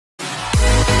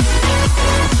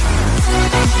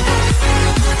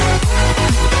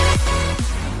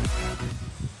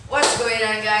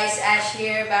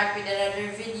back with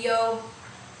another video.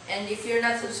 And if you're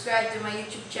not subscribed to my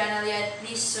YouTube channel yet,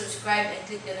 please subscribe and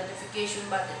click the notification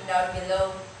button down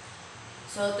below.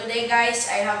 So today guys,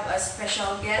 I have a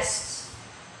special guest.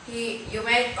 You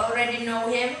might already know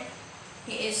him.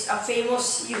 He is a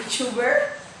famous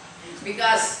YouTuber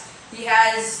because he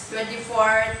has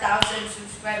 24,000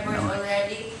 subscribers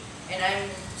already and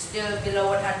I'm still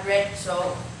below 100,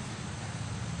 so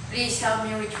please help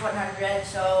me reach 100.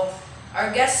 So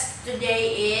our guest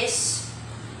today is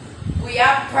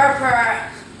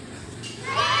Purper.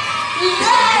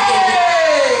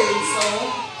 Yay! So,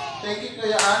 thank you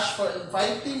Kuya Ash for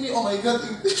inviting me. Oh my god,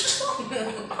 English.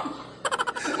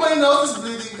 My nose is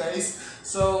bleeding, guys.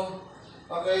 So,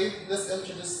 okay, let's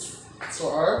introduce to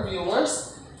our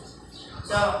viewers.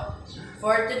 So,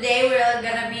 for today, we're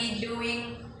gonna be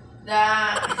doing the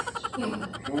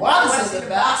What's in the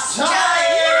box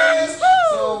challenge?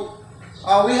 So,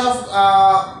 we have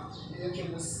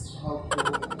introduce how to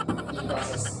the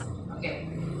process. Okay.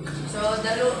 So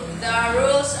the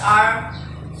rules are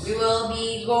we will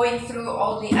be going through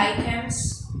all the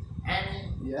items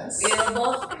and yes, we will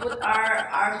both put our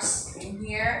arms in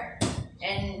here,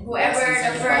 and whoever is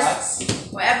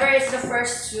the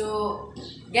first to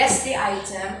guess the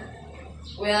item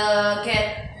will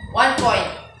get 1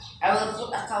 point. I will put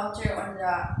a counter on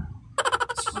the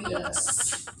screen.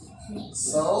 Yes.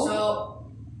 So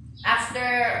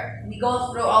after we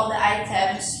go through all the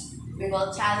items, we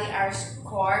will tally our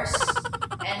scores,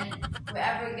 and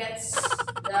whoever gets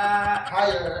the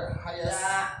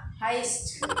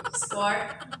highest score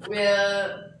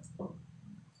will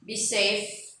be safe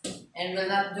and will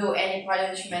not do any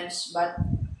punishments. But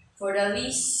for the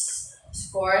least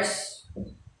scores,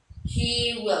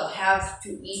 he will have to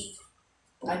eat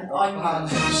an onion.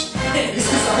 This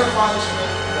is our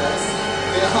punishment, guys.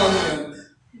 The onion.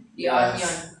 The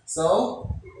onion.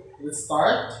 So, let's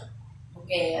start.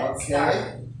 Okay, let's start.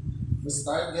 Let's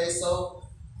start, guys. So,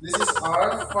 this is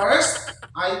our first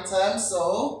item.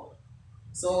 So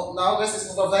now, guys,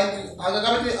 it's going to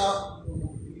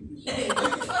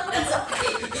That's okay.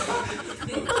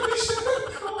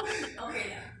 Okay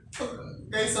na.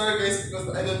 Okay, sorry guys, because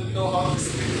I don't know how to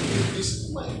speak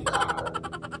English. My God.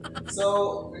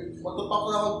 So, magtupak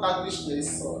na akong Taglish,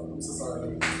 guys. So, I'm so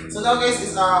sorry. So now, guys,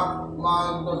 is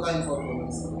mag-blindfold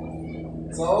ko.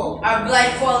 So, our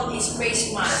blindfold is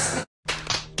face mask.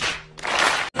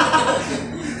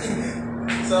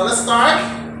 So let's start.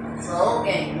 So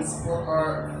okay, let's put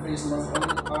our face mask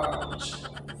on.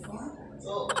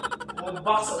 So we'll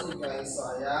box on you guys.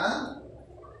 So ayan.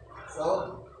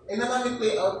 So naman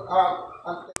play out.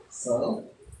 So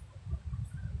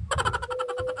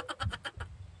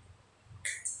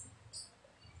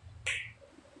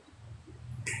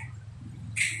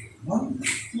one,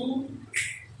 two,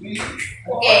 three,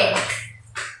 four. Okay,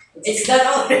 it's done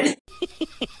already.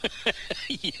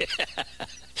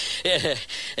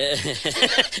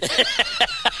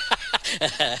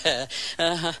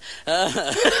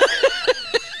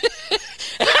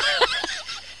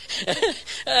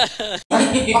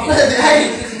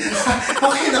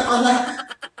 Okay na pala.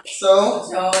 So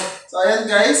ayan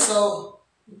guys, so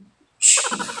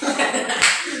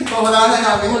wala na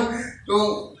namin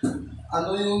kung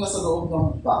ano yung nasa loob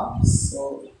ng box.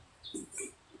 So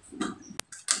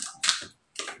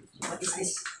what is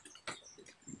this?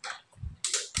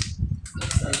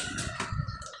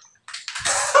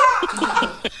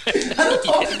 Ano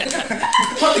to?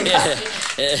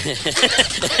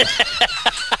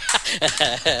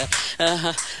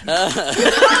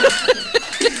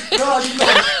 No.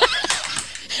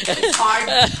 It's hard.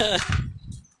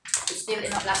 It's still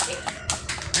in a plastic.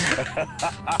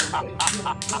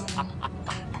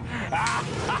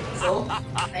 So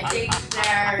I think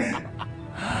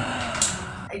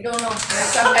I don't know,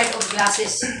 there's some kind of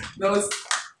glasses. those.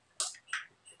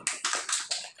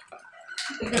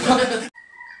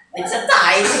 It's a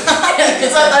tie.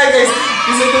 It's a tie, guys.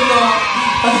 Kasi ito no.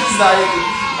 It's dieting.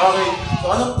 Okay. So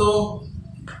ano to?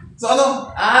 So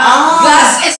ano?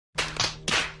 Glasses.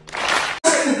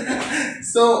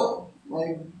 So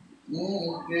okay.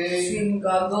 Swim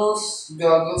goggles.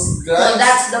 Goggles, guys. So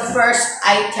that's the first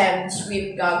item,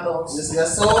 swim goggles.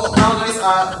 Yes. So now guys,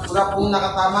 wala pong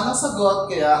nakatama ng sagot,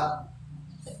 kaya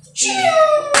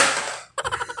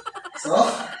so,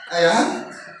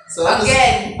 ayan. So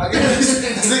again,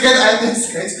 second item,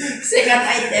 guys. Second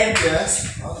item. Yes.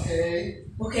 Okay.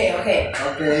 So Okay.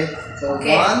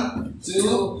 1,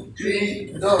 2,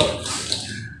 3, go.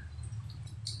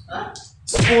 Huh?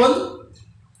 Spoon.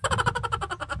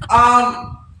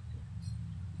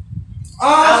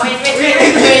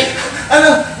 Wait. Ano?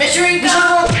 Measuring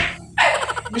cup.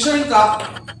 Measuring cup.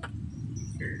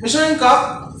 Measuring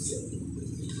cup?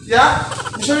 Yeah?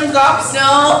 Measuring cups?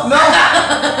 No.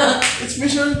 No! It's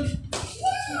measuring.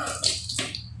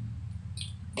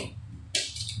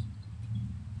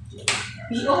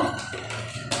 Oh.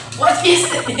 What is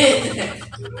it?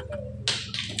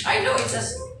 I know it's a.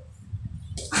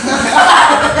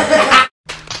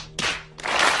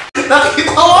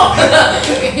 Nakita mo?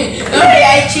 Sorry,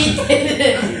 I cheated.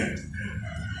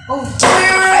 Oh,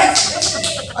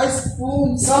 ay,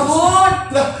 spoon.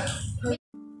 Sabon.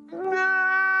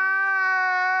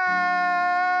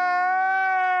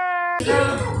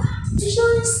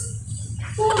 Measuring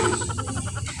spoon.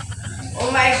 Oh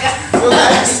my God. So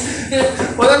guys,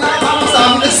 wala na ako sa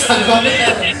amin na sagot.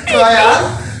 So ayan.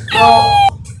 So,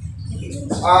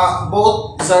 both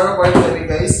 0.3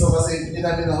 guys. So kasi hindi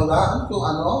namin nahulaan kung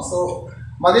ano. So,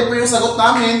 mali po yung sagot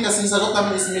namin kasi yung sagot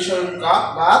namin is measuring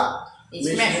cup, but It's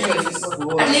measuring.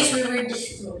 At least we were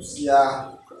this close.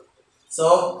 Yeah.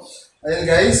 So, ayun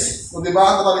guys. So, di ba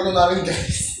ang tatalino namin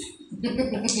guys?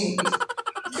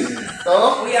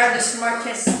 So, We are the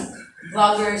smartest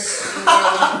vloggers in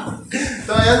the world.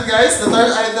 so ayan guys, the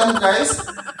third item guys.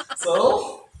 So,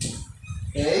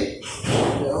 okay.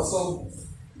 We also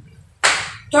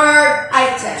Third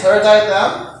item. third item.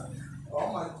 Oh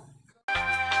my.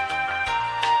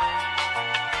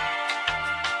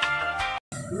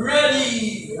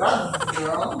 Ready. Run.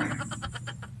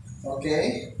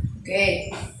 Okay.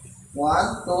 Okay.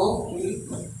 1, 2,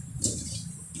 3.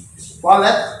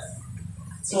 Wallet.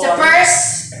 So, It's a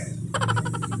purse.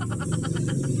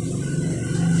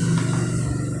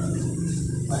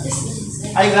 What is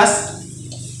this? eyeglass.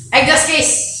 Eyeglass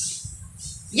case.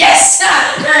 Yes.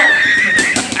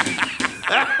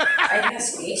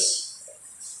 Eyeglass case.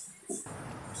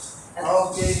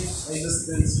 Okay. Eyeglass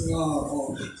case.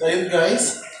 Oh. So, ayun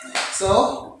guys. So,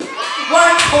 1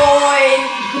 point.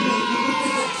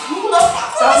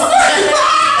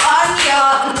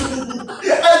 Onion.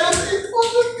 I don't eat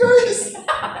food, guys.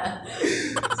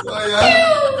 So, ayan.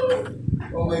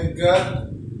 Oh my god.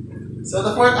 So,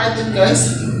 the fourth item, guys.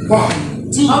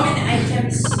 1, 2. How many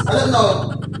items? I don't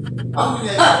know. How many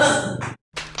items?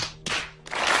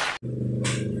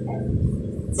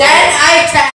 10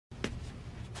 items.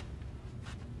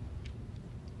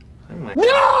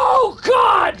 No,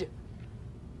 God!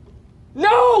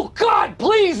 No, God,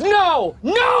 please, no!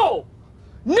 No!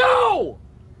 No!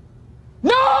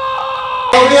 No!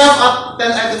 So, we have up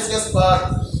 10 items, guys,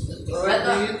 but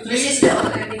This is the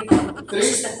already.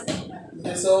 Three?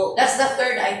 Okay, so, That's the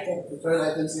third item. the third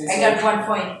item is... I got 1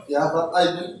 point. Yeah, but I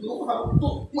don't know how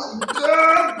to... My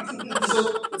god! So,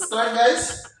 let's start,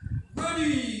 guys.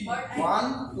 Ready.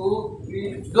 1, 2,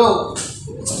 3, go!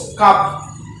 Cup.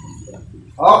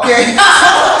 Okay.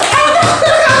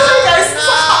 Guys,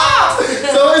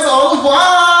 so it's all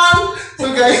one.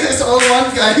 So guys, it's all one,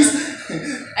 guys.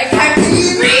 I can't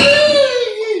breathe.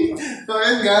 So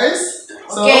then, guys.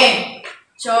 So, Okay.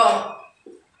 So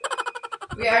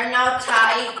we are now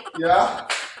tied yeah,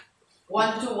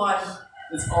 1 to 1.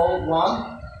 it's all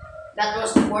one. That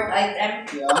was the fourth item.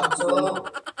 Yeah. So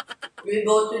we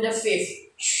go to the fifth.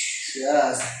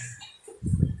 Yes.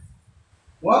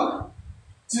 1,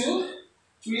 2,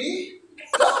 3,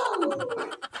 go!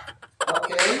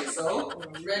 Okay, so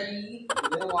Ready?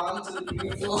 then 1, 2, 3,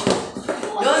 go.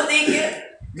 Don't take it.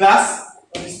 Glass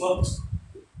on this one.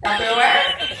 Tupperware.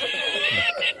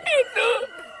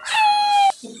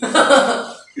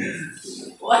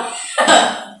 What?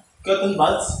 Cotton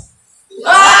buds. Okay,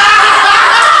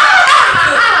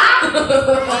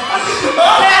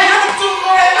 I got 2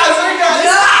 correct answer, guys.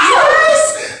 Yes!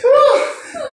 Woo!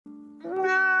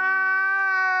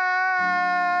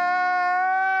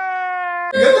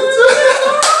 You got the 2.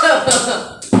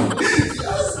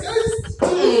 Yes, guys.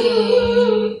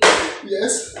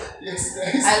 Yes, yes,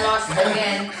 guys. I lost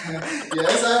again.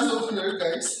 Yes, I'm so clear,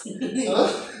 guys. So,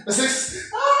 the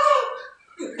 6.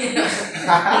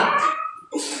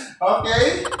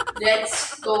 Okay.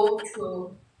 Let's go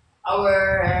to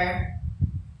our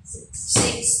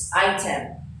sixth item.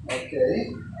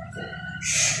 Okay.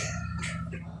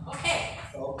 Okay.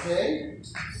 Okay.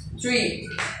 3,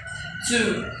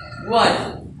 2,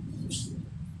 1.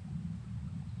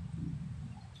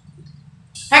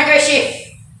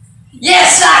 Handkerchief.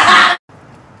 Yes.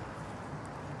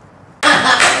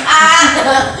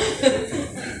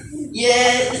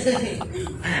 Yes.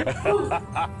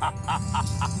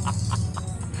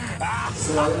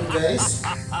 So ayun guys.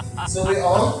 So we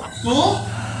all 2.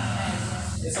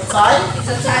 It's a tie. It's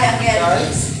a tie again.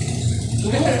 Guys.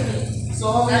 2. So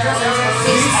how many That was items? our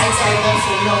 6 sixth items.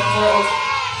 So we have 4 more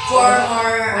four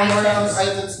more items.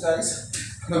 items, guys.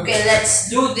 Okay, let's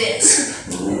do this.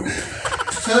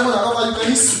 Sana mo na ako kayo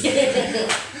guys.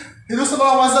 Hello sa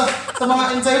mga masa, sa mga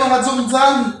insay, mga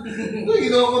zoom-zang. Uy,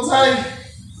 ginawa ko say.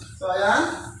 So, ayan.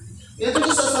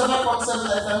 Introduce us sa back kung saan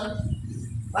item.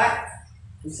 What?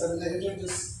 Saan na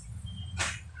introduce?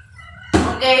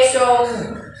 Okay, so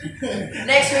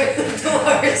next we're going to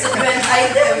our second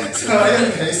item. So, ayan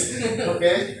guys.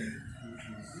 Okay.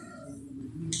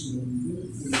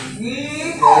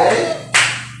 Okay.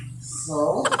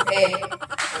 So, Okay,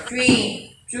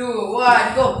 3, 2,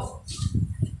 1, go.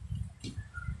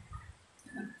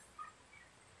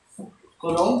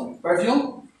 cologne,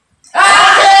 perfume.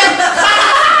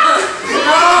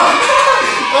 No!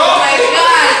 Oh my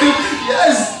god!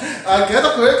 Yes! I get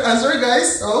a correct answer,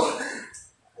 guys. So,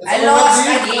 it's I lost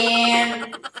already again.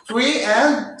 3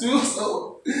 and 2. So,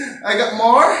 I got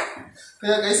more.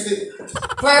 Kaya guys,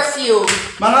 Perfume.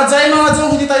 mga Jai,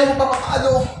 hindi tayo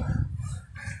magpapakalo.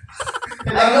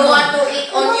 I don't want to eat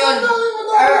onion.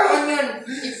 Or onion.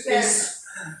 If Yes.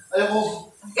 Ayaw ko.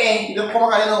 Okay. Hindi ako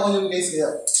kumakain ng onion, guys. Kaya,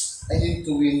 I need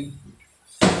to win.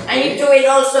 I need to eat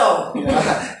also.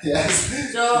 Yeah. Yes.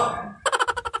 So,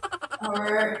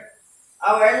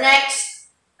 our next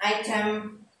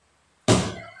item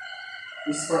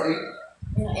This is for 8.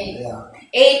 eight. Yeah.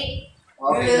 8.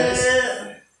 Okay, guys.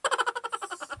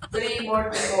 3 more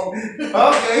to go.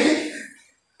 Okay.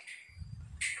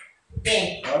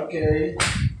 Okay. Okay.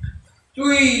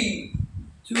 3,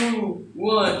 2,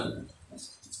 1.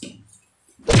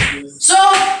 Yes. So,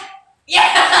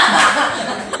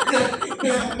 yeah.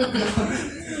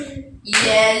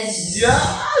 Yes.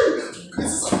 Yeah!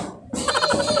 This is a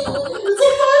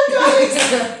fun, guys!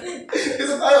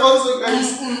 It's a fun also,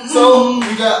 guys. So,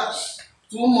 we got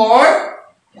 2 more.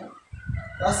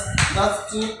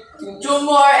 That's 2. 2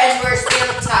 more and we're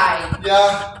still tied.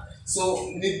 Yeah. So,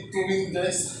 we need to win,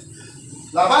 guys.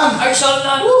 Laban! I shall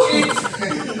not eat.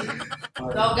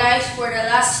 So guys, for the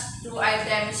last 2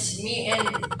 items, me and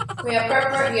Kuya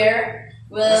Purple here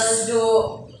will do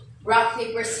rock,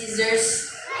 paper, scissors.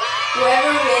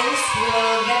 Whoever wins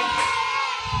will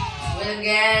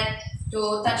get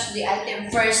to touch the item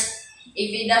first. If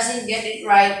he doesn't get it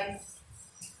right,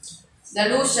 the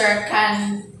loser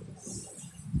can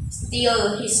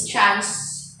steal his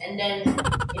chance. And then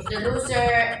if the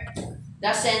loser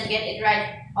doesn't get it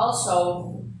right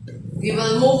also, we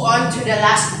will move on to the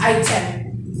last item.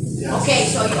 Yes. Okay,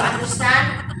 so you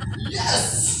understand?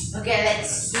 Yes! Okay,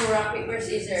 let's do rock, paper,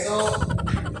 scissors. So,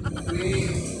 we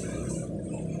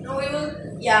will.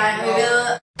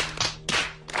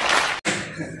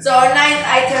 So, 9th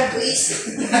item, please.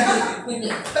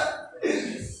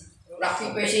 Rock,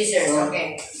 paper, scissors.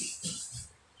 Okay.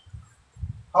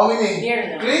 how many?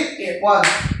 Here now. 3? Here. 1.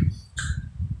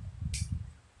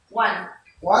 1.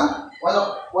 1?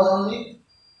 1 only?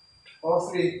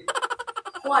 Or 3?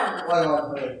 1. 1.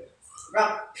 Okay.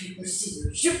 Rock, paper,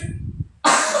 scissors. Shoot.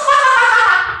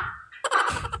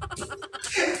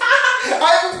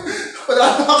 Wala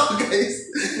na ako, guys.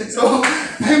 So,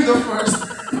 I'm the first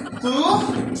to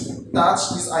touch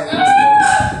these items,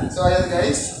 guys. So, ayan,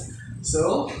 guys. So,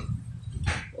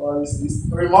 what is this?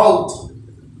 Remote.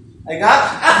 I got.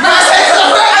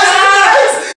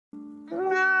 Yes!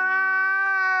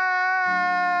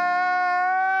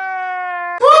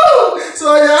 Woo!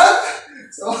 So, ayan.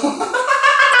 So,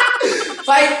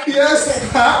 5. yes.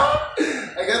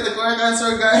 I got the correct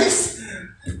answer, guys.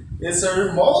 It's a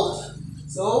remote.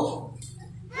 So,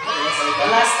 The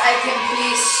last item,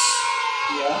 please.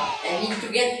 yeah. I need to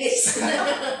get this. 1,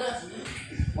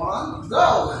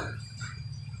 go!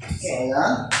 So,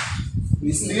 ayan.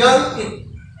 Please, Leon.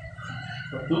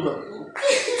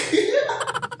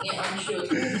 Yeah, I'm sure.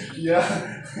 Yeah.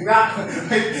 Rock,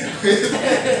 Wait.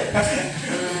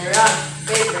 rock,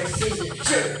 paper, scissors,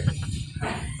 shoot.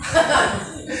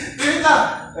 Wait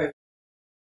lang. Wait.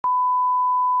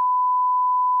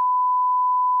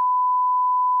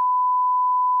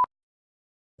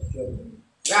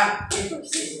 Rock, paper,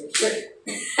 scissors, shoot.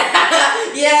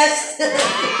 Yes.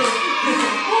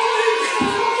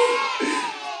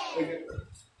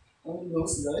 How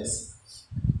close, guys?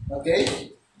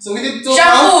 Okay. So we did 2 rounds.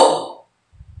 Shampoo.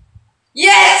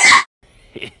 Yes.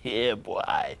 Yeah,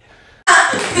 boy.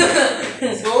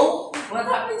 So, What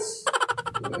happens?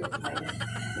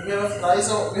 we have tie.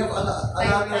 So we have another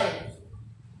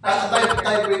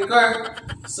tiebreaker.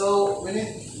 So we need.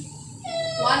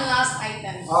 One last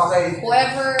item. Okay.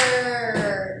 Whoever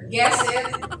guesses it,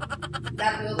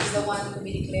 that will be the one to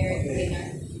be declared winner.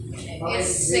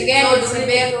 It's again, it's a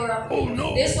bit.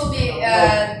 This will be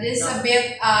this a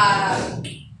bit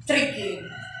tricky.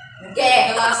 Okay.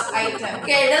 The last item.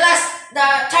 Okay, the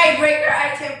tiebreaker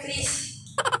item, please.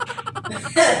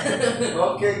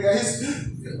 Okay, guys.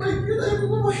 My God,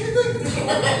 ayaw ko mahinig.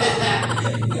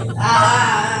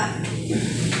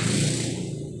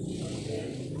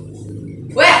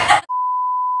 Well,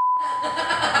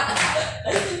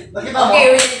 Nakita mo? okay,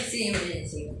 we didn't see.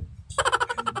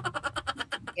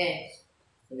 Okay.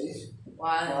 Okay.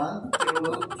 One. 1,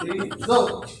 2, 3,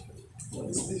 go! What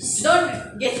is this?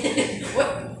 Don't get it.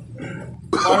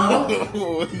 Marble?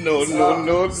 No, no, no,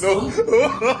 no. Stone?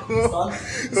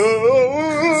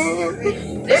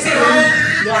 This is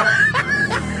Yeah.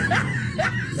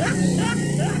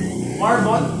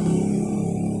 Marble?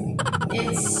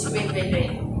 It's wait. Let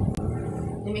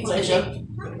me What's that shape?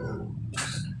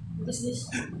 What is this?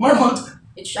 Marble?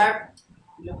 It's sharp.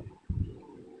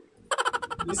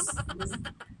 This?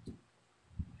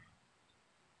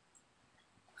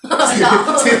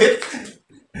 No. See it?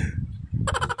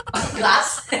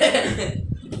 Glass.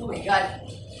 Oh my god.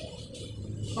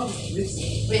 What is this?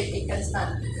 Wait, it can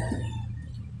stand.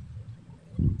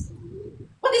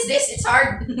 What is this? It's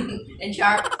hard and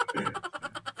sharp.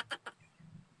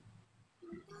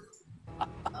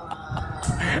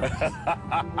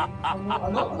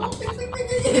 Ano?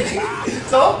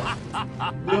 So?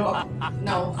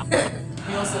 No.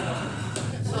 You also know.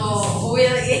 So we'll we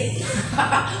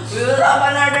will have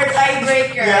another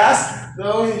tiebreaker. Yes?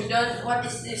 No. Don't. What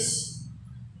is this?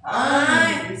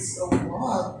 It's a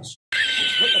watch.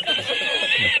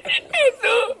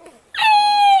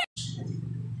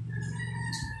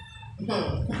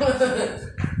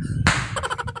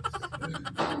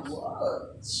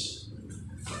 Watch.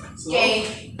 So,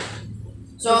 Okay.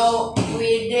 So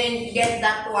we didn't get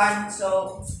that one.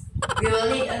 So we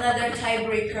will need another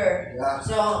tiebreaker. Yeah.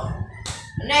 So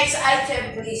next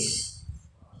item, please.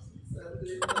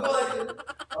 Good.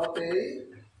 Okay.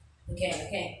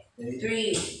 Okay.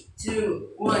 3, 2,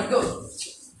 1, go.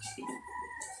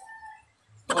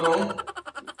 Oh no.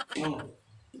 Oh.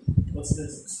 What's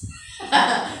this?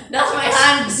 That's my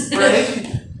hands. Spray.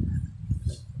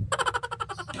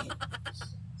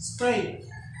 Spray.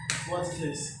 What is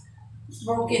this? It's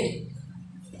broken.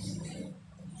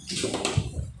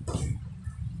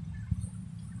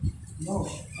 No.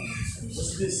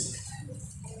 What's this?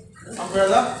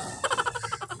 Umbrella?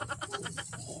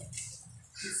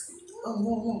 Oh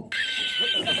no.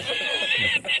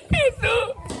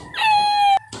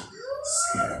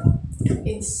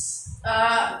 It's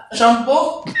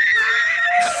Shampoo?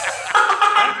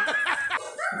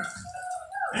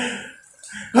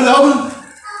 Hello?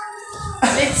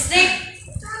 lipstick.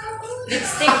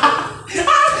 It's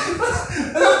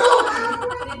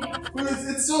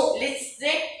so...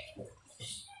 Lipstick.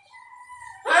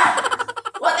 Huh?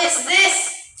 What is this?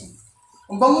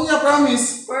 Ang bango niya,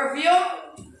 promise. Perfume?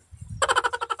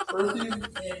 Perfume.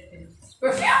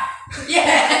 Perfume?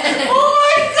 Yeah. Oh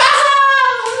my God!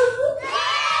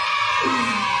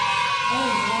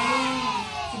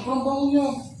 Sobrang bango niya.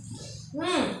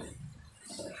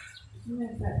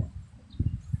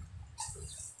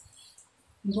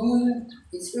 Ang bango niya.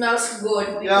 It smells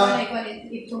good. Yeah. Like when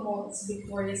it promotes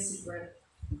Victoria's Secret.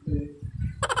 Okay.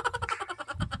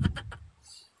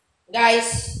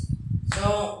 Guys,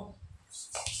 so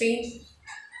Paint.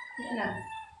 Yan na.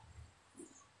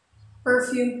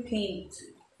 Perfume Paint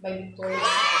by Victoria's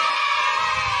Secret.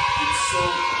 It's so...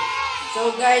 so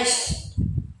guys,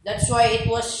 that's why it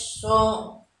was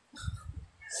so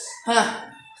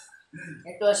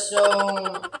it was so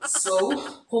So...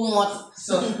 humot.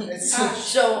 So... It's so...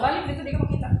 So Balik dito, di ka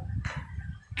makita.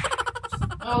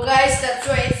 oh guys, that's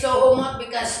why it's so humot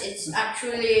because it's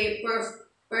actually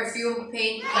perfume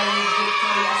paint by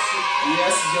Victoria's Secret.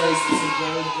 Yes, guys. It's a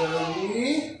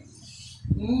very...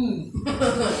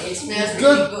 It smells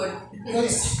Good. really good.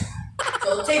 Guys.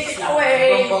 So take it Sobrang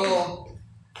away. bango.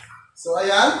 So,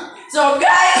 ayan. So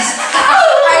guys,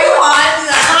 I won.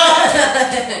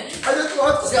 I don't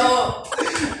want to... So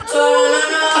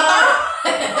no.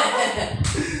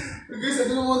 Guys, I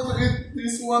don't want to eat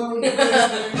this one. This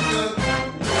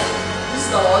is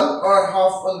the one or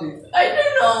half only? I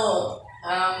don't know.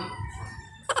 Half.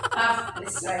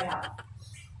 Let's try half.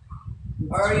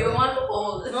 Or you want to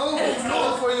hold? No, it's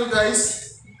not for you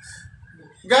guys.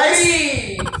 Guys!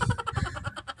 3,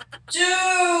 2,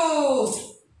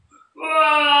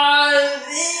 1.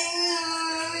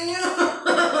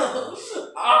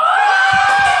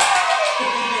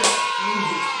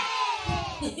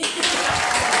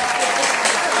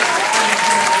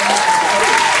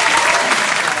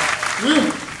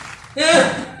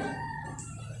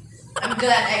 I'm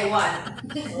glad I won.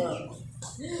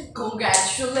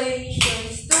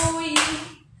 Congratulations to you.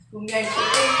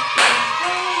 Congratulations to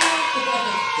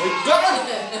My God!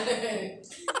 you.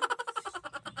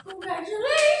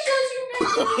 Congratulations, you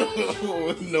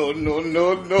No, no,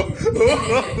 no, no.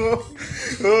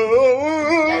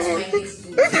 That's my gift.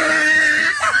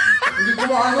 Hindi ko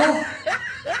maano.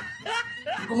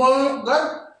 Hindi ko maano, God.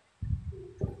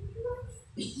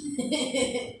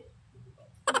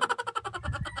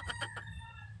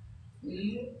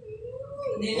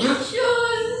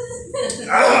 Delicious! And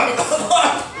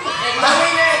the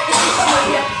winner is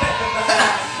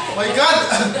Oh my God.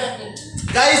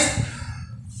 Guys,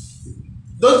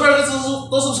 don't forget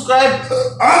to subscribe.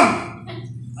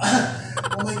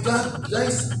 Oh my God,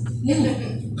 guys.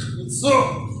 It's so.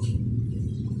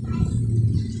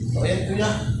 Oh, yan kuya.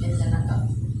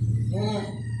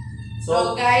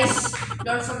 So guys,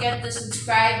 don't forget to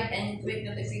subscribe and click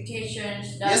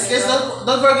notifications. down Yes, guys, below.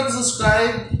 don't forget to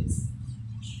subscribe.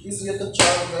 Please get the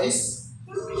channel, guys.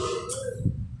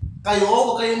 Kayo,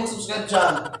 huwag kayong mag-subscribe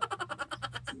dyan.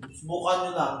 Subukan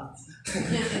nyo lang.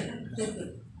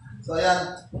 So,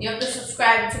 ayan. You have to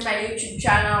subscribe to my YouTube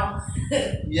channel,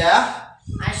 Yeah.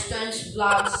 Ashton's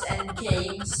Vlogs and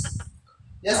Games.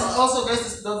 Yes, and also, guys,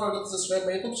 don't forget to subscribe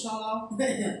my YouTube channel.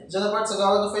 Juniper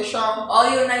Tagalog Official. All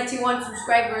your 91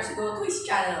 subscribers go to his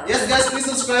channel. Yes, guys, please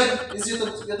subscribe his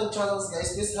YouTube channels,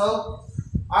 guys. Please help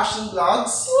Ashton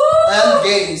Vlogs Woo! and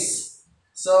Games.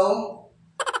 So,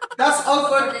 that's all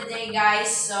For for. today, guys.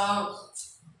 So,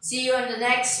 see you in the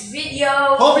next video.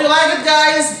 Hope you like it,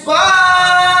 guys. Bye.